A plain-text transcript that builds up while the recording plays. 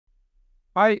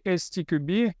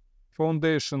ISTQB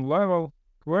Foundation Level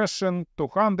Question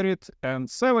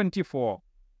 274.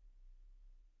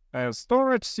 A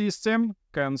storage system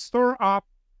can store up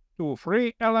to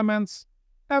 3 elements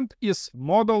and is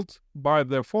modeled by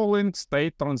the following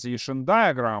state transition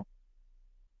diagram.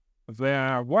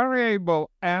 The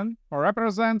variable n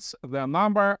represents the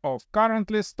number of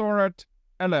currently stored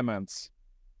elements.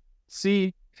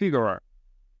 See figure.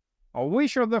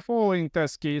 Which of the following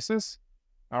test cases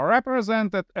are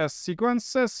represented as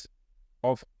sequences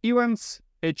of events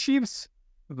achieves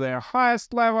the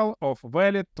highest level of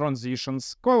valid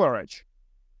transitions coverage?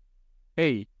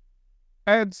 A.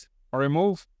 Add,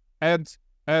 remove, add,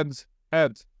 add,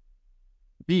 add.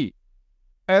 B.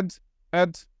 Add,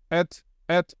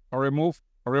 remove,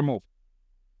 remove.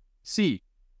 C.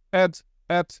 Add,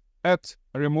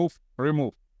 remove,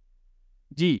 remove.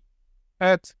 D.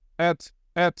 Add,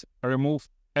 remove,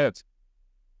 add.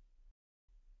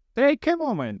 Take a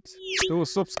moment to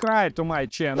subscribe to my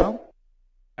channel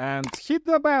and hit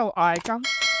the bell icon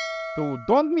to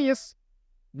don't miss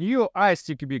new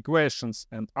ISTQB questions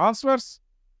and answers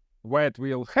that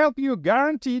will help you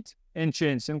guaranteed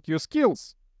enhancing your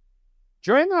skills.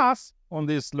 Join us on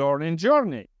this learning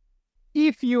journey.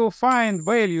 If you find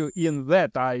value in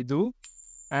that I do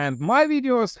and my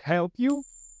videos help you,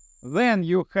 then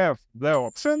you have the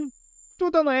option to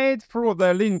donate through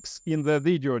the links in the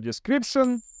video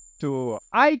description to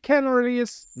I can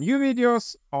release new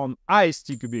videos on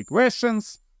ISTQB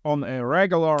questions on a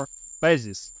regular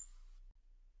basis.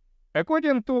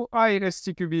 According to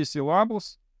ISTQB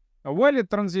Syllabus, valid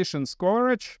transitions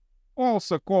coverage,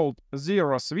 also called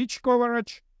zero-switch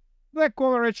coverage, the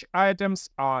coverage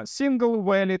items are single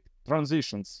valid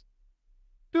transitions.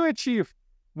 To achieve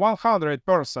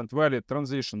 100% valid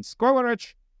transitions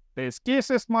coverage, test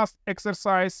cases must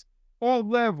exercise all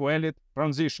the valid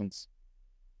transitions.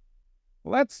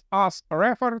 Let us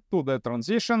refer to the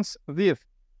transitions with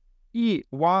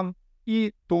E1,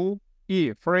 E2,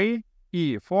 E3,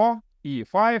 E4,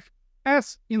 E5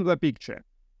 as in the picture.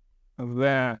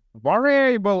 The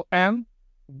variable n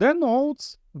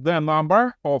denotes the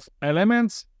number of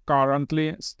elements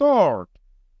currently stored.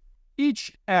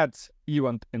 Each add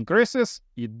event increases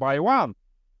it by 1,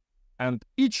 and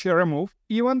each remove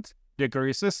event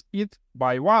decreases it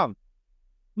by 1.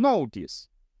 Notice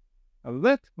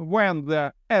that when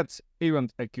the add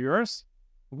event occurs,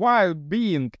 while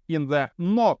being in the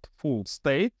not full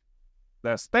state,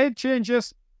 the state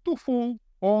changes to full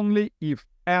only if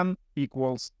n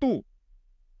equals 2.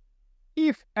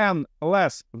 If n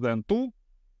less than 2,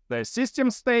 the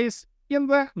system stays in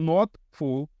the not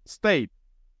full state.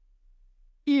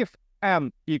 If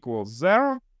n equals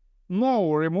 0,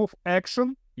 no remove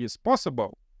action is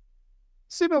possible.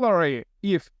 Similarly,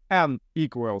 if n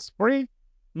equals 3,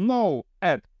 no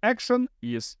add action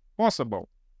is possible.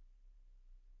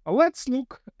 Let's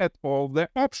look at all the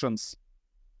options.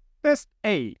 Test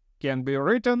A can be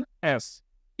written as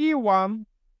E1,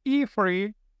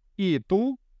 E3,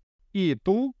 E2,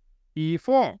 E2,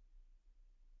 E4.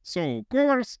 So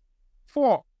covers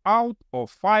 4 out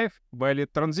of 5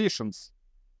 valid transitions,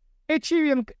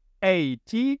 achieving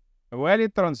 80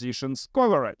 valid transitions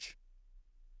coverage.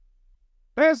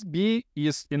 Test B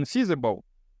is infeasible,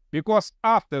 because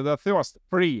after the first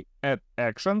 3 add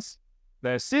actions,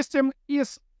 the system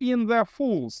is in the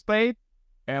full state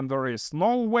and there is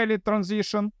no valid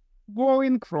transition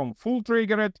going from full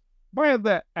triggered by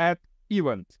the add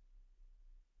event.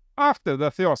 After the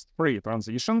first 3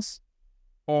 transitions,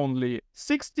 only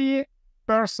 60%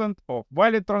 of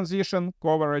valid transition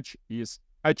coverage is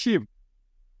achieved.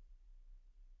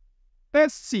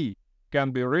 Test C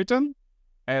can be written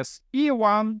as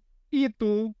E1,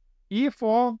 E2,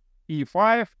 E4,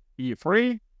 E5,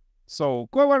 E3, so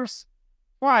covers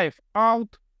 5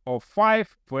 out of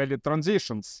 5 valid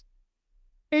transitions,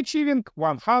 achieving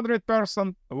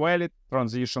 100% valid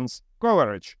transitions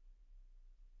coverage.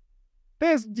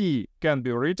 Test D can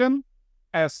be written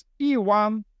as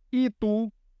E1,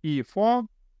 E2, E4,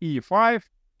 E5,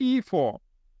 E4,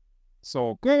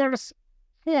 so covers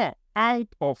 4 out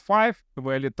of 5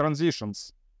 valid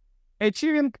transitions,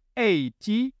 achieving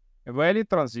 80 valid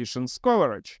transitions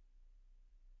coverage.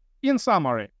 In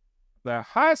summary, the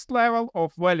highest level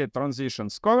of valid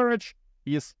transitions coverage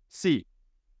is C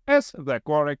as the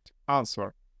correct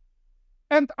answer,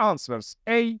 and answers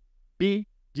A, B,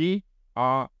 D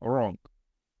are wrong.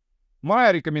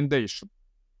 My recommendation: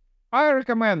 I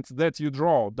recommend that you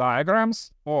draw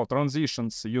diagrams or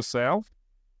transitions yourself,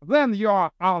 then you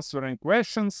are answering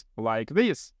questions like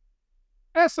this.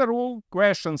 As a rule,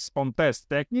 questions on test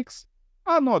techniques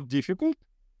are not difficult,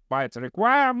 but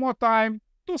require more time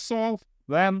to solve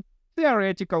than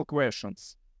theoretical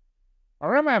questions.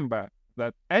 Remember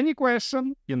that any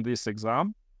question in this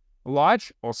exam,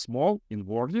 large or small in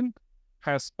wording,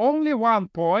 has only 1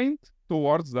 point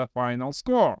towards the final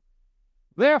score.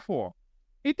 Therefore,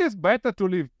 it is better to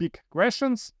leave big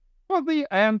questions for the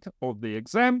end of the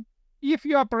exam if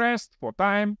you are pressed for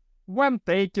time when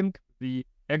taking the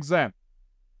exam.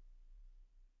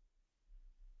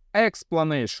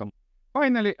 Explanation.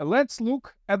 Finally, let's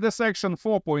look at the section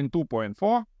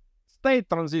 4.2.4 State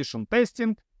Transition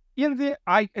Testing in the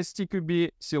ISTQB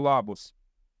syllabus.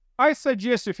 I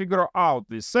suggest you figure out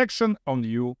this section on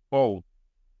your own.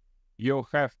 You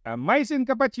have amazing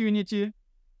opportunity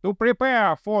to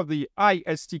prepare for the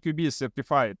ISTQB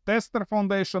Certified Tester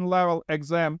Foundation Level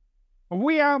exam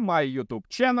via my YouTube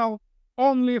channel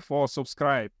only for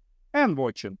subscribe and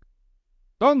watching.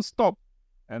 Don't stop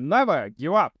and never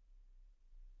give up.